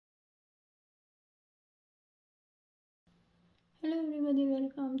Hello everybody,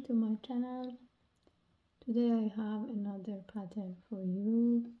 welcome to my channel. Today I have another pattern for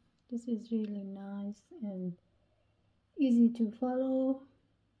you. This is really nice and easy to follow.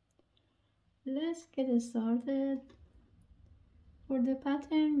 Let's get started. For the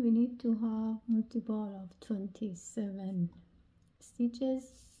pattern we need to have multiple of 27 stitches.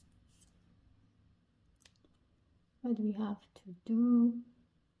 What we have to do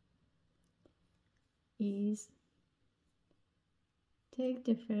is take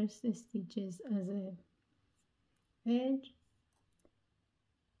the first stitches as a edge.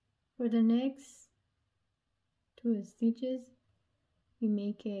 For the next 2 stitches we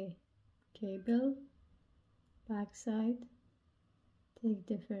make a cable back side. Take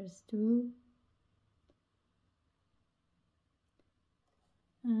the first 2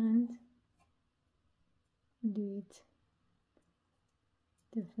 and do it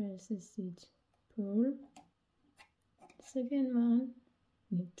the first stitch, pull, second one,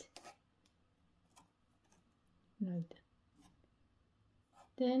 knit, like that.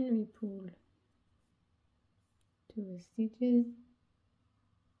 Then we pull 2 stitches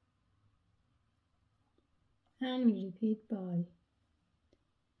and we repeat by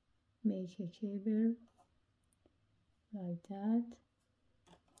make a cable like that,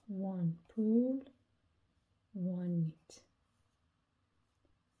 1 pull, 1 knit,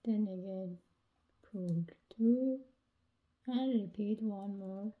 then again pull 2 and repeat one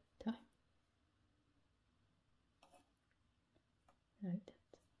more time like that.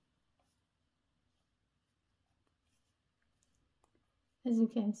 As you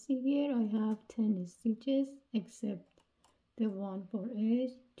can see here, I have 10 stitches except the one for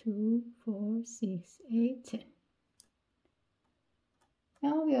edge, 2, 4, 6, 8, 10.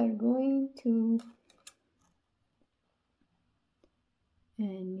 Now we are going to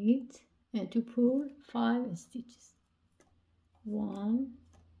knit and to pull 5 stitches. 1,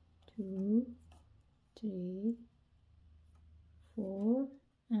 2, 3, 4,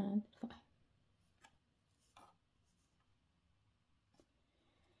 and 5.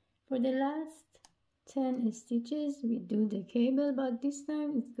 For the last 10 stitches we do the cable, but this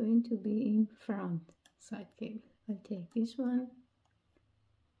time it's going to be in front side cable. I'll take this one.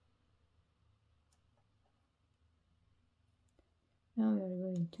 Now we are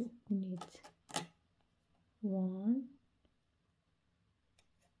going to knit 1,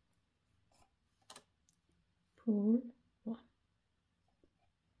 pull 1.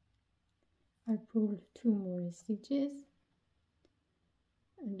 I pull 2 more stitches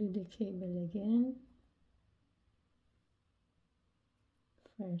and do the cable again.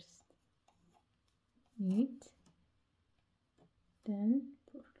 First knit, then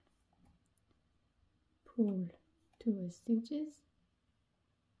pull 2 stitches,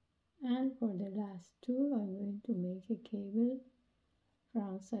 and for the last 2 I'm going to make a cable,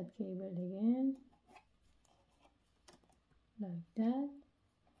 front side cable again, like that,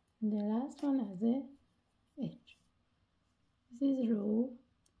 and the last one as a edge. This is row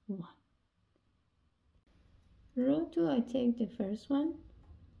 1. Row 2 I take the first one,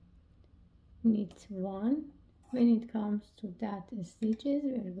 knit 1. When it comes to that stitches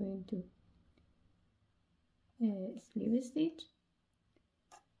we are going to slip stitch,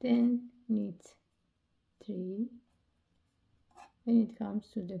 then knit 3. When it comes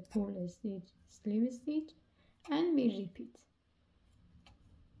to the pull stitch, slip stitch, and we repeat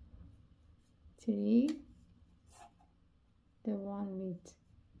 3, the one with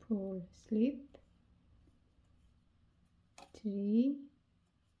pull slip, 3,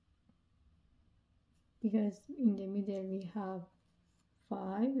 because in the middle we have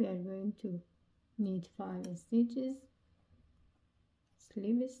 5, we are going to knit 5 stitches,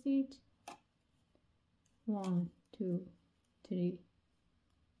 slip stitch, 1, 2, 3,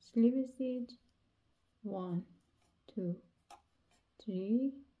 slip stitch, 1, 2,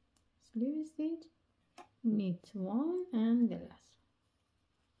 3, slip stitch, knit 1, and the last one.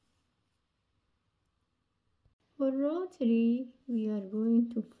 For row 3 we are going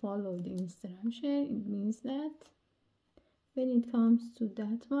to follow the instruction. It means that when it comes to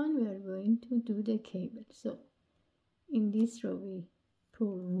that one we are going to do the cable. So in this row we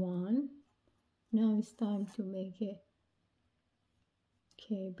pull 1. Now it's time to make a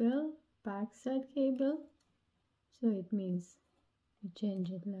cable, backside cable. So it means we change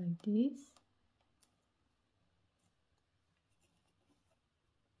it like this.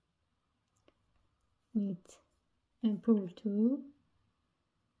 Knit and pull 2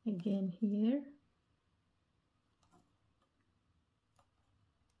 again here,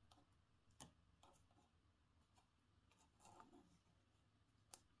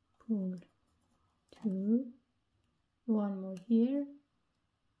 pull 2, one more here,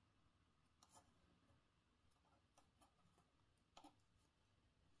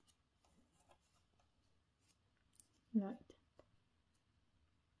 like that.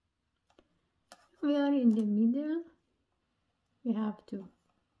 We are in the middle, we have to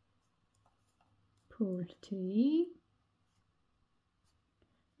pull 3.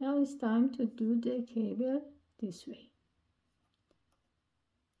 Now it's time to do the cable this way.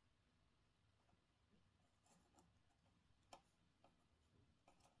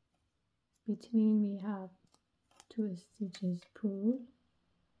 Between we have 2 stitches, pull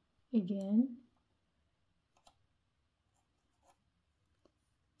again,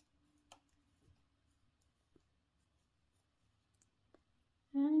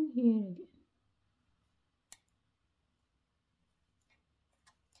 and here again.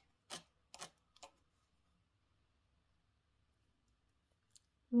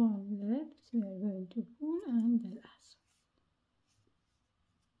 One left, we are going to pull, and the last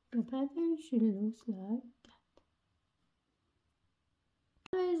one. The pattern should look like that.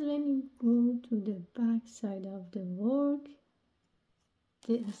 As when you go to the back side of the work,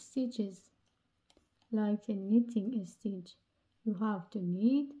 the stitches like a knitting stitch you have to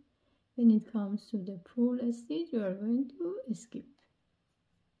knit. When it comes to the pull stitch, you are going to skip.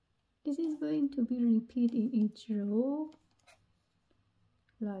 This is going to be repeated in each row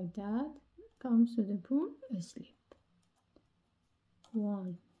like that. Comes to the pull, slip.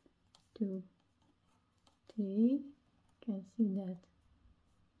 1, 2, 3. You can see that.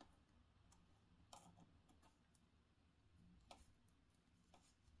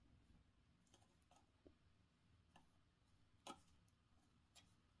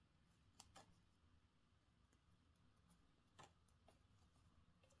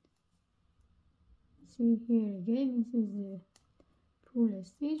 See here again, this is the pull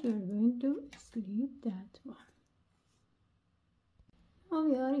stitch. We are going to slip that one. Now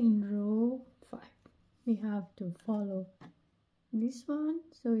we are in row 5. We have to follow this one,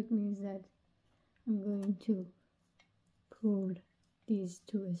 so it means that I'm going to pull these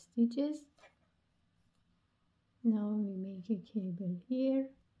 2 stitches. Now we make a cable here,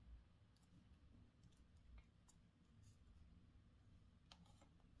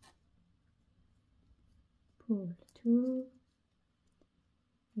 pull 2,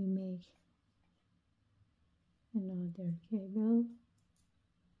 we make another cable,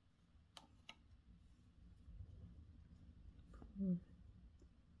 pull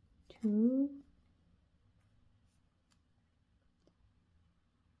 2,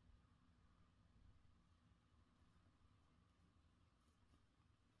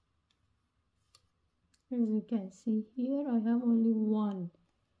 as you can see here, I have only 1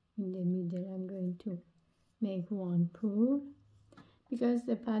 in the middle. I'm going to make 1 pull because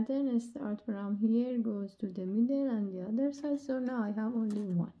the pattern starts from here, goes to the middle and the other side, so now I have only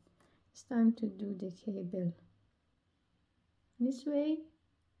 1. It's time to do the cable this way.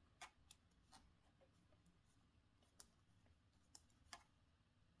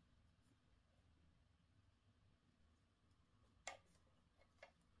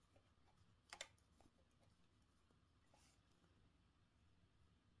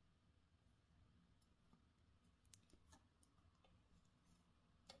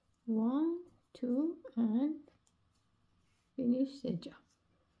 One, 2, and finish the job.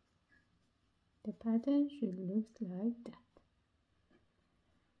 The pattern should look like that.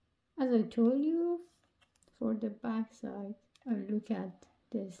 As I told you, for the back side, I'll look at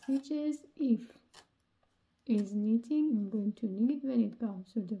the stitches. If it's knitting, I'm going to knit. When it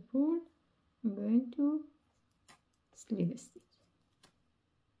comes to the pull, I'm going to slip stitch.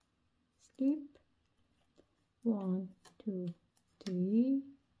 Slip, 1, 2, 3,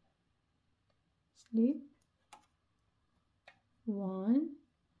 slip, 1,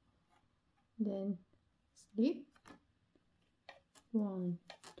 then slip, 1,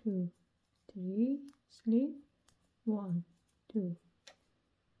 2, 3, slip, 1, 2,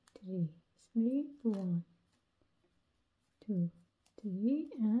 3, slip, 1, 2, 3,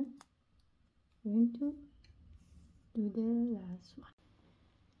 and going to do the last one.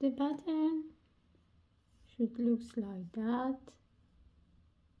 The pattern should look like that.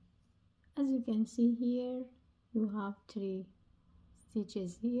 As you can see here, you have 3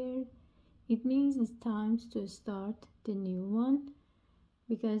 stitches here. It means it's time to start the new one,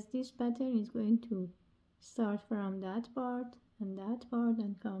 because this pattern is going to start from that part and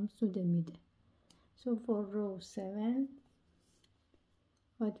comes to the middle. So for row 7,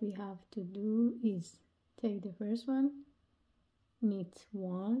 what we have to do is take the first one, knit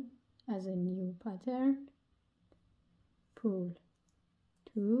 1 as a new pattern, pull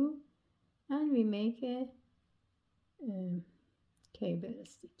 2, and we make a cable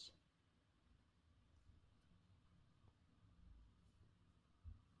stitch.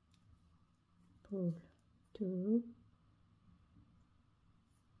 Pull 2,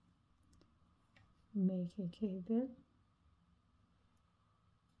 make a cable,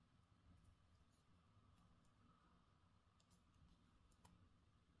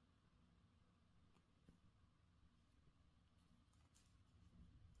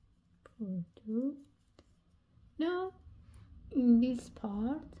 pull 2. Now in this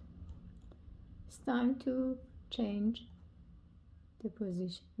part it's time to change the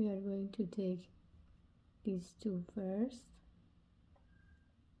position. We are going to take these 2 first.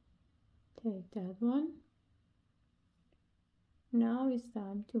 Take that one. Now it's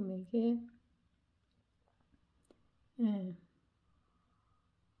time to make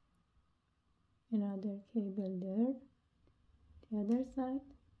another cable there, the other side.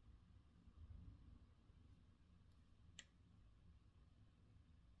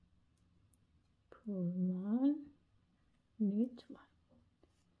 Pull 1, knit 1,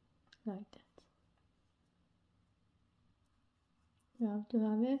 like that. You have to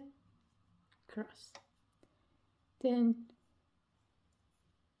have a cross. Then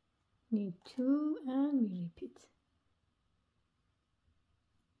knit 2 and we repeat.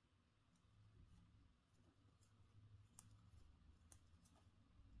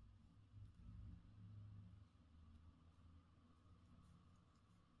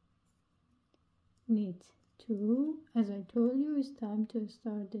 Knit 2. As I told you, it's time to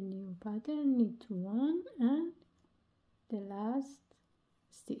start the new pattern. Knit 1 and the last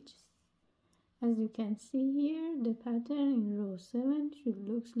stitches. As you can see here, the pattern in row 7 should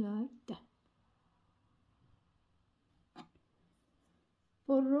look like that.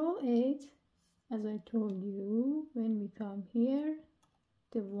 For row 8, as I told you, when we come here,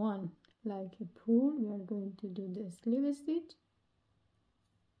 the one like a pull, we are going to do the slip stitch.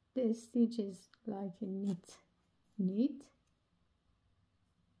 The stitch is like a knit, slip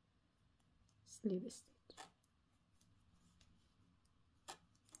stitch.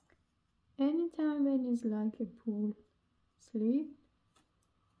 Anytime when it's like a pull, slip,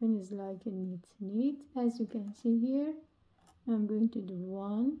 when it's like a knit, as you can see here, I'm going to do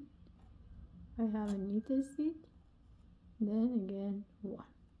 1. I have a knit stitch, then again 1,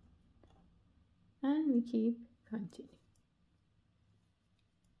 and we keep continuing.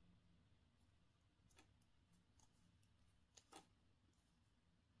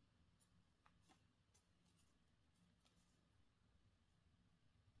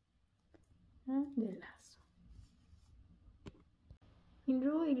 And the last one. In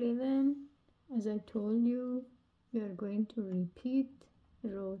row 11, as I told you, we are going to repeat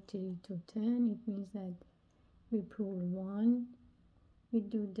row 3 to 10. It means that we pull 1, we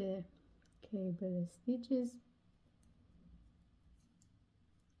do the cable stitches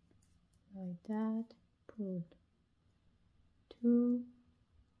like that, pull 2,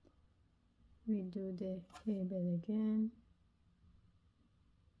 we do the cable again,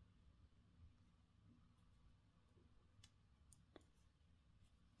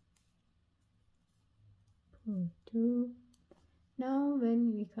 pull 2. Now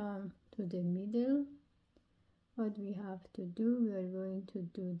when we come to the middle, what we have to do, we are going to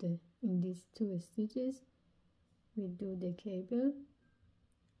do the, in these 2 stitches, we do the cable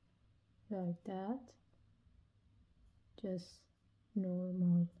like that, just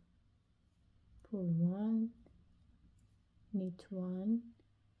normal, pull 1, knit 1,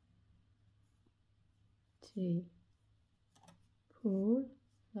 3, pull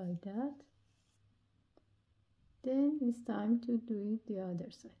like that. Then it's time to do it the other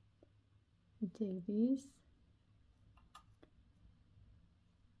side. We take this,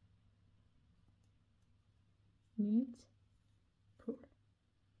 knit,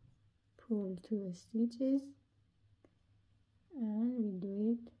 pull 2 stitches, and we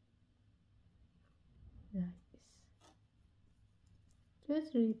do it like this.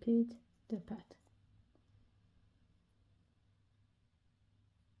 Just repeat the pattern.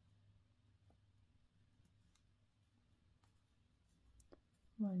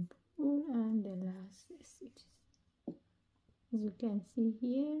 One pull and the last stitches. As you can see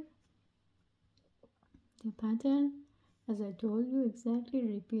here, the pattern, as I told you, exactly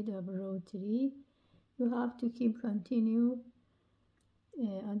repeat of row 3. You have to keep continue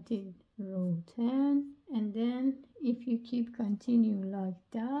until row 10, and then if you keep continuing like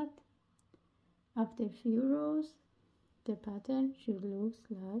that, after few rows, the pattern should look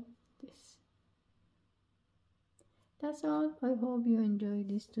like this. That's all. I hope you enjoyed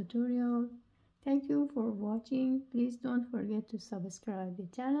this tutorial. Thank you for watching. Please don't forget to subscribe the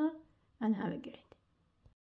channel and have a great day.